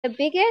The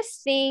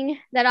biggest thing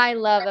that I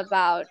love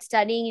about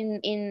studying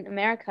in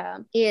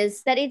America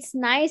is that it's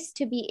nice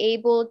to be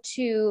able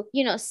to,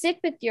 sit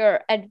with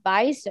your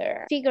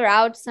advisor, figure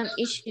out some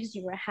issues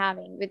you were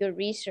having with your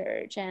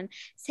research and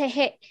say,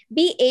 hey,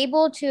 be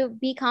able to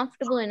be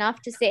comfortable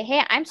enough to say,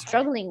 hey, I'm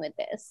struggling with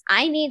this.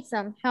 I need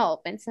some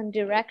help and some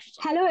direction.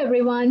 Hello,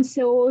 everyone.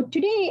 So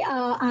today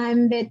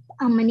I'm with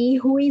Ammani,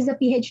 who is a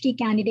PhD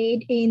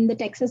candidate in the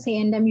Texas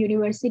A&M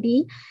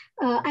University.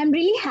 I'm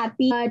really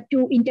happy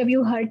to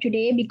interview her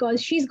today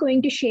because she's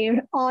going to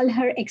share all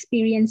her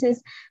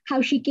experiences,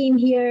 how she came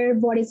here,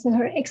 what is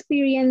her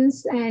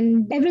experience,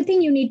 and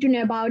everything you need to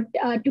know about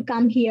to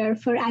come here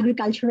for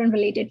agriculture and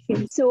related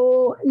fields.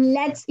 So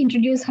let's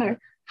introduce her.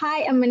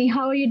 Hi, Ammani.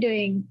 How are you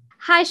doing?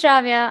 Hi,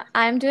 Shravya.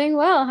 I'm doing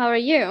well. How are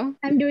you?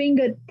 I'm doing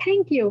good.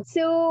 Thank you.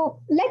 So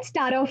let's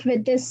start off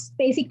with this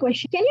basic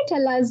question. Can you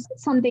tell us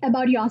something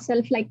about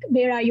yourself? Like,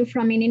 where are you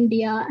from in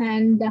India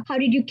and how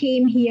did you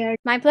came here?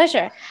 My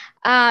pleasure.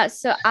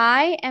 So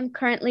I am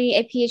currently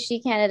a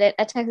PhD candidate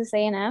at Texas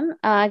A&M,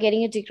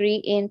 getting a degree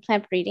in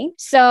plant breeding.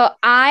 So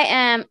I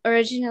am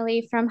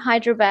originally from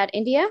Hyderabad,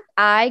 India.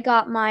 I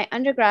got my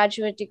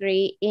undergraduate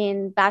degree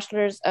in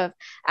Bachelor's of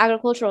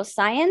Agricultural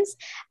Science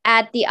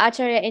at the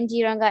Acharya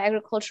N.D. Ranga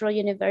Agricultural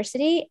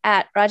University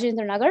at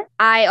Rajendra Nagar.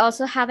 I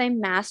also have a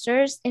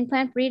master's in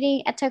plant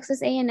breeding at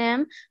Texas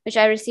A&M, which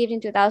I received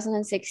in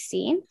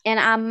 2016.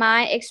 And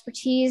my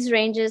expertise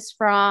ranges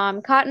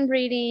from cotton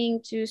breeding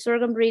to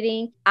sorghum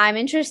breeding. I'm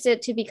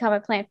interested to become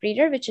a plant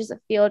breeder, which is a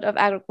field of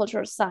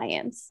agricultural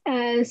science.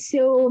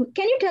 So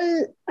can you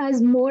tell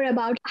us more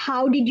about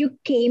how did you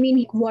came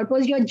in? What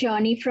was your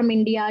journey from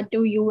India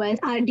to US?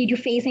 Did you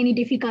face any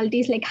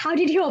difficulties? Like, how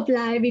did you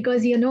apply?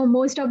 Because,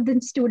 most of the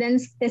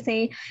students, they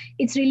say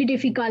it's really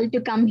difficult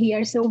to come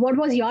here. So what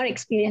was your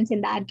experience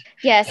in that?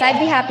 Yes, I'd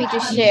be happy to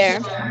share.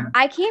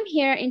 I came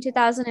here in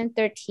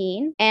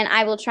 2013, and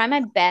I will try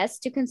my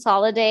best to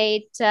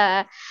consolidate,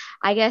 I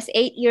guess,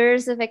 8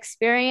 years of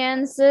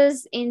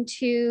experiences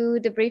into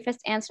the briefest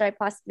answer I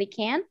possibly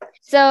can.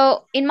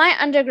 So, in my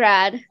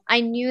undergrad,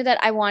 I knew that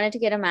I wanted to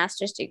get a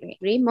master's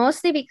degree,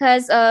 mostly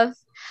because of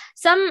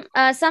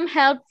some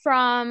help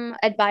from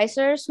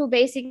advisors who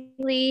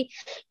basically,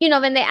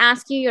 when they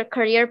ask you your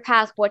career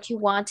path, what you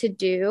want to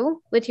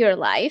do with your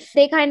life,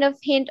 they kind of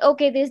hint,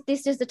 okay,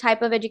 this is the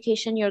type of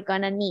education you're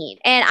gonna need.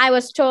 And I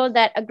was told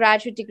that a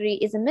graduate degree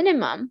is a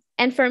minimum.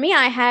 And for me,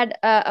 I had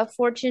a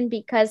fortune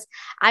because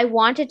I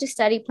wanted to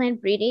study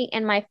plant breeding,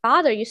 and my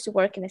father used to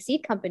work in a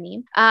seed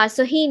company.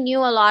 So he knew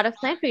a lot of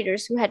plant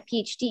breeders who had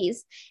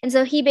PhDs. And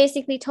so he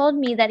basically told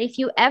me that if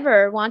you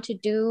ever want to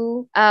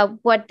do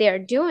what they're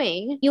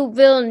doing, you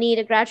will need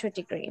a graduate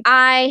degree.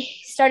 I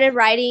started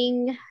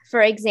writing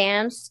for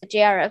exams, the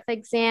JRF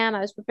exam. I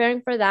was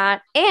preparing for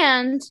that.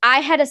 And I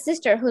had a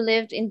sister who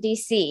lived in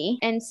DC.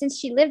 And since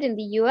she lived in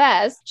the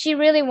US, she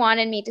really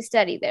wanted me to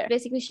study there.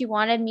 Basically, she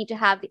wanted me to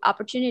have the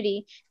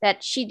opportunity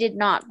that she did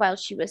not while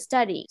she was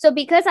studying. So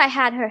because I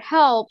had her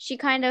help, she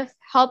kind of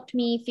helped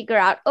me figure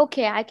out,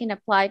 okay, I can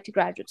apply to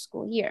graduate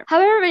school here.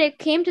 However, when it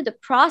came to the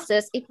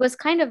process, it was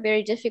kind of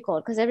very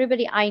difficult because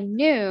everybody I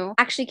knew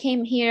actually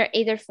came here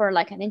either for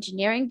like an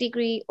engineering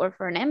degree or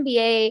for an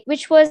MBA,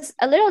 which was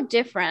a little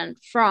different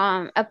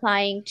from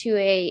applying to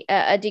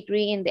a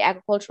degree in the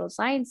agricultural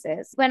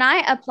sciences. When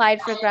I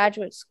applied for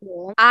graduate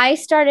school, I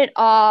started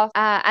off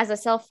as a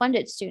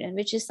self-funded student,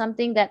 which is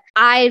something that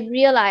I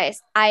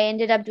realized I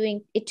ended up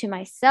doing it to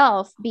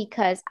myself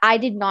because I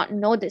did not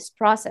know this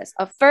process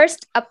of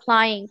first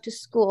applying to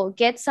school,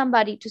 get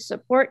somebody to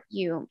support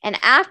you. And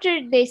after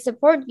they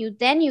support you,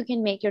 then you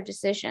can make your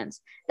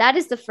decisions. That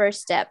is the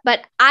first step.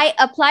 But I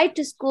applied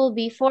to school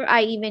before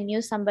I even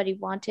knew somebody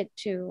wanted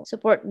to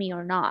support me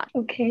or not.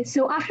 Okay.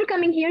 So after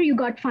coming here, you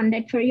got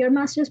funded for your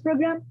master's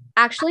program?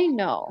 Actually,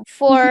 no.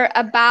 For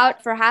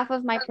half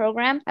of my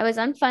program, I was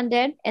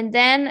unfunded. And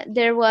then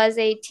there was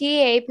a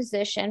TA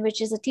position,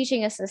 which is a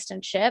teaching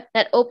assistantship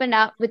that opened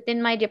up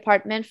within my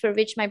department for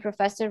which my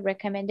professor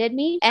recommended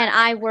me. And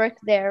I worked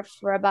there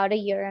for about a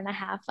year and a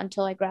half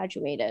until I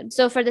graduated.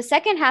 So for the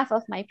second half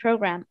of my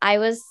program, I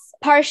was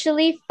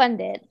partially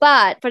funded,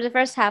 but for the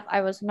first half,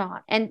 I was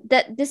not. And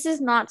this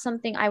is not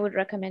something I would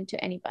recommend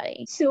to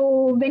anybody.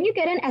 So when you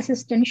get an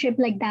assistantship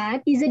like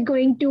that, is it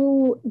going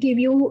to give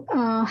you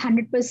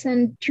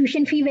 100%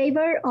 tuition fee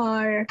waiver,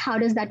 or how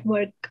does that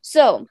work?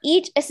 So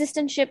each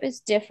assistantship is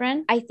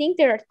different. I think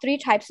there are 3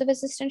 types of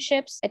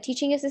assistantships: a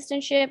teaching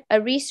assistantship,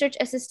 a research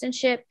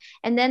assistantship,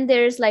 and then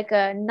there's like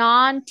a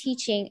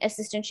non-teaching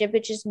assistantship,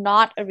 which is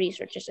not a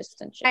research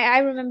assistantship. I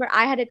remember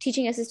I had a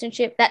teaching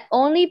assistantship that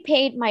only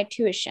paid my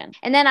tuition.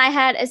 And then I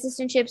had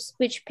assistantships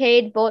which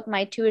paid both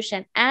my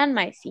tuition and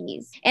my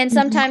fees. And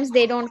sometimes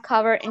they don't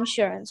cover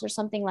insurance or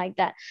something like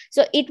that.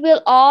 So it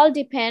will all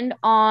depend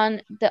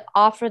on the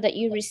offer that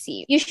you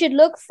receive. You should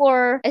look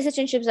for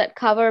assistantships that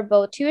cover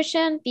both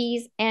tuition,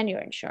 fees, and your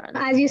insurance.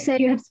 As you said,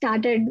 you have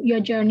started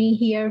your journey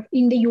here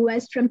in the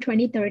US from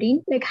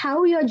 2013. Like,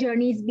 how your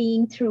journey is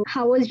being through?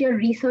 How was your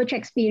research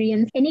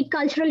experience? Any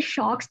cultural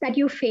shocks that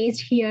you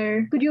faced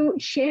here? Could you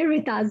share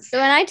with us? So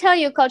when I tell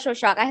you cultural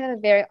shock, I have a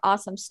very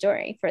awesome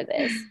story for for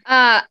this.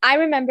 I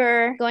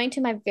remember going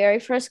to my very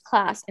first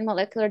class in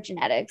molecular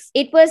genetics.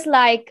 It was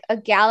like a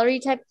gallery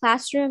type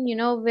classroom, you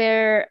know,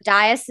 where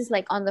dais is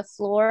like on the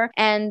floor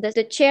and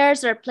the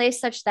chairs are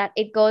placed such that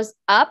it goes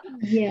up.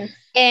 Yes.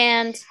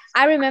 And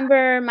I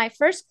remember my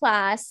first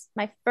class,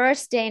 my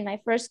first day in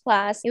my first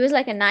class, it was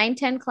like a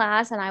 9-10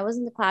 class, and I was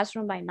in the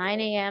classroom by 9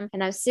 a.m.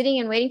 and I was sitting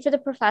and waiting for the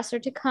professor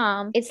to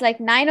come. It's like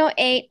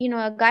 9:08, you know,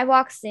 a guy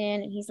walks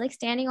in and he's like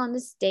standing on the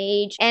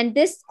stage. And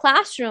this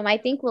classroom, I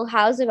think, will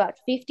house about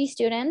 50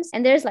 students,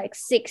 and there's like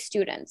 6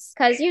 students.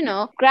 Because, you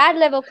know, grad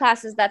level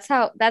classes, that's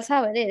how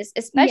it is,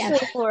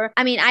 especially for,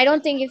 I mean, I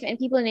don't think if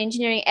people in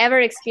engineering ever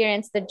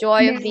experience the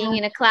joy of being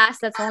in a class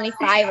that's only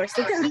 5 or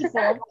 6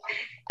 people.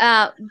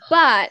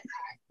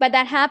 But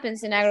that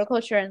happens in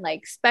agriculture and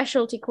like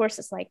specialty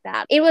courses like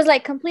that. It was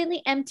like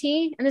completely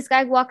empty. And this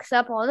guy walks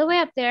up all the way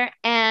up there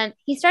and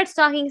he starts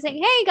talking, saying,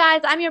 "Hey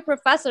guys, I'm your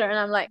professor." And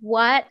I'm like,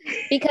 what?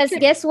 Because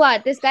guess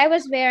what? This guy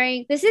was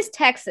wearing, this is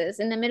Texas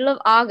in the middle of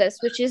August,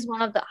 which is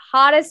one of the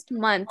hottest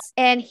months.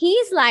 And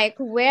he's like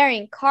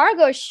wearing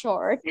cargo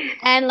shorts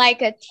and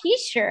like a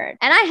t-shirt.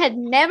 And I had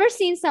never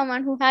seen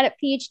someone who had a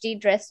PhD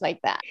dressed like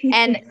that.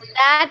 And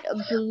that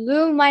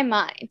blew my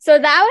mind. So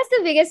that was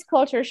the biggest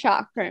culture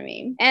shock for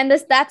me. And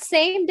that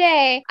same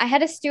day, I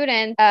had a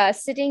student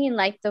sitting in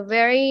like the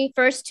very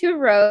first 2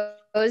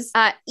 rows,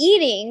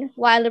 eating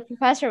while the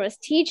professor was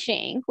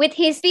teaching with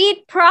his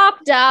feet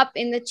propped up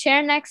in the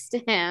chair next to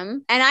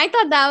him. And I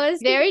thought that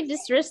was very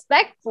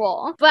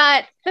disrespectful.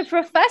 But the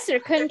professor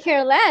couldn't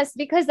care less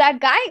because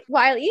that guy,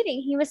 while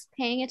eating, he was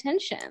paying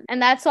attention.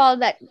 And that's all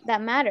that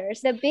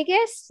matters. The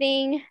biggest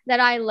thing that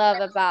I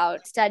love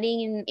about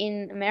studying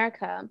in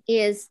America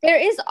is there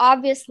is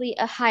obviously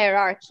a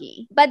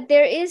hierarchy, but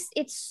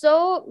it's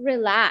so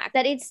relaxed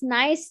that it's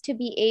nice to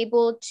be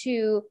able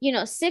to, you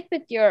know, sit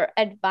with your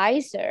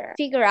advisor,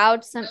 figure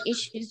out some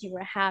issues you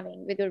were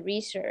having with your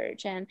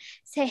research and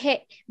say,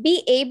 hey,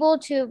 be able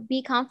to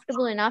be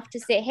comfortable enough to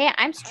say, hey,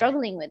 I'm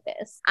struggling with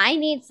this. I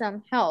need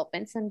some help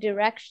and some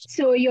direction.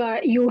 So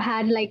you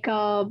had like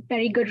a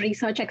very good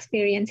research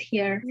experience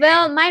here.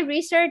 Well, my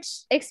research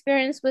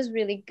experience was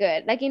really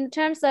good. Like in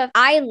terms of,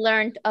 I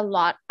learned a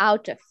lot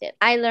out of it.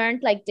 I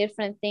learned like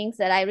different things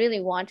that I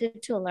really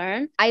wanted to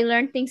learn. I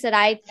learned things that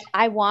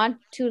I wanted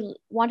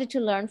to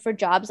learn for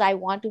jobs I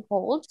want to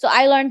hold. So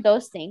I learned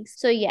those things.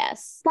 So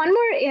yes. One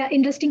more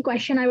interesting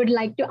question I would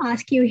like to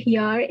ask you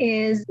here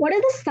is, what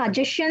are the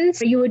suggestions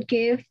you would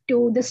give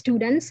to the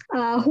students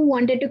who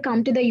wanted to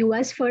come to the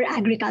US for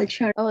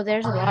agriculture? Oh,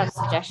 there's a lot of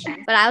suggestions,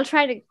 but I'll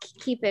try to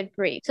keep it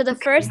brief. So the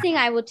first thing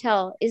I would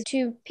tell is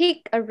to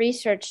pick a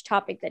research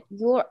topic that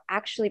you're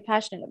actually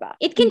passionate about.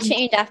 It can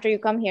change after you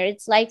come here.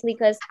 It's likely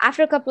because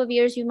after a couple of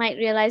years, you might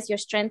realize your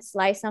strengths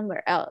lie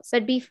somewhere else.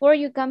 But before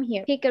you come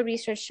here, pick a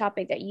research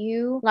topic that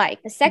you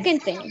like. The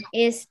second thing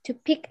is to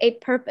pick a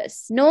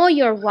purpose. Know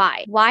your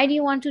why. Why do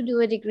you want to do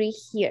a degree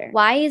here?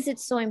 Why is it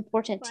so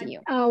important to you?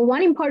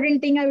 One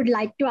important thing I would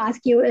like to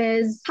ask you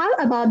is, how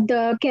about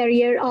the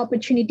career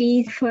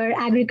opportunities for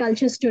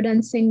agriculture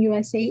students in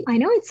USA? I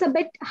know it's a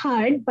bit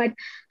hard, but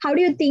how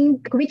do you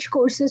think which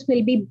courses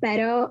will be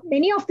better?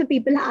 Many of the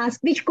people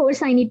ask which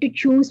course I need to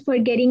choose for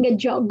getting a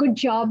good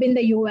job in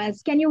the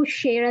US. Can you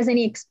share us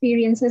any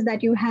experiences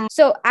that you have?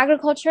 So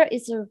agriculture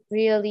is a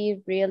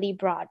really, really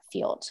broad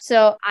field.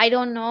 So I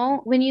don't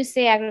know, when you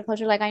say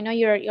agriculture, like I know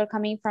you're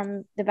coming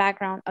from the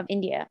background of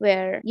India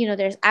where, you know,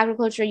 there's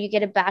agriculture, you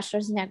get a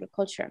bachelor's in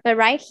agriculture. But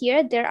right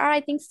here, there are,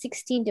 I think,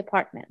 16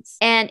 departments.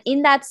 And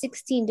in that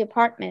 16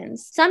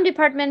 departments, some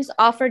departments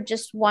offer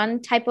just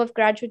one type of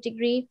graduate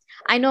degree.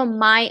 I know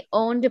my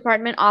own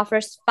department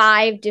offers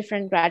 5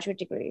 different graduate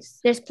degrees.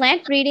 There's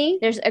plant breeding,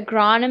 there's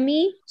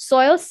agronomy,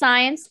 soil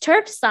science,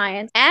 turf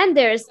science, and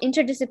there's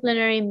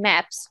interdisciplinary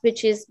MEPS,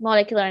 which is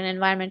molecular and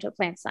environmental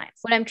plant science.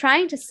 What I'm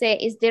trying to say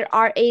is there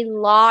are a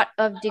lot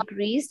of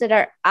degrees that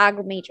are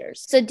agri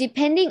majors. So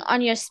depending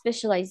on your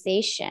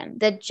specialization,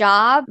 the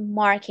job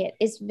market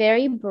is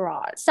very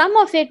broad. Some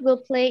of it will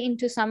play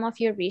into some of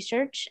your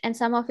research and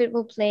some of it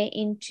will play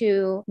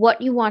into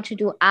what you want to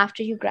do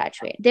after you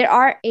graduate. There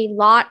are a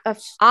lot of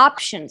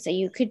options that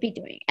you could be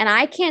doing. And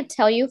I can't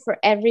tell you for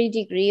every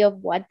degree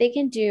of what they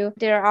can do.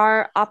 There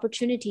are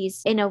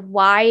opportunities in a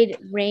wide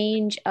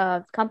range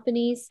of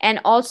companies. And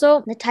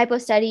also the type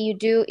of study you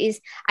do is,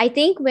 I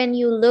think when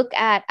you look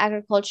at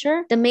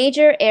agriculture, the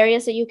major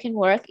areas that you can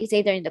work is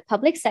either in the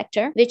public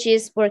sector, which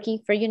is working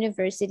for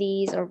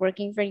universities or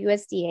working for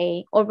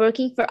USDA or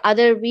working for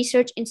other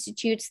research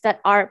institutes that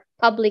are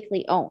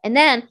publicly owned. And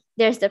then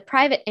there's the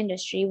private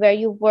industry where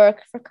you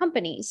work for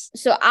companies.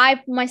 So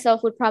I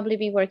myself would probably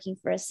be working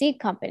for a seed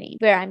company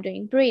where I'm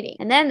doing breeding.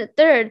 And then the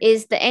third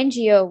is the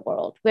NGO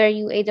world where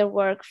you either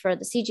work for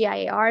the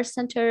CGIAR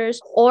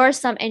centers or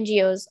some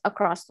NGOs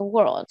across the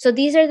world. So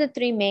these are the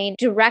 3 main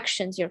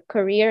directions your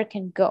career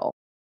can go.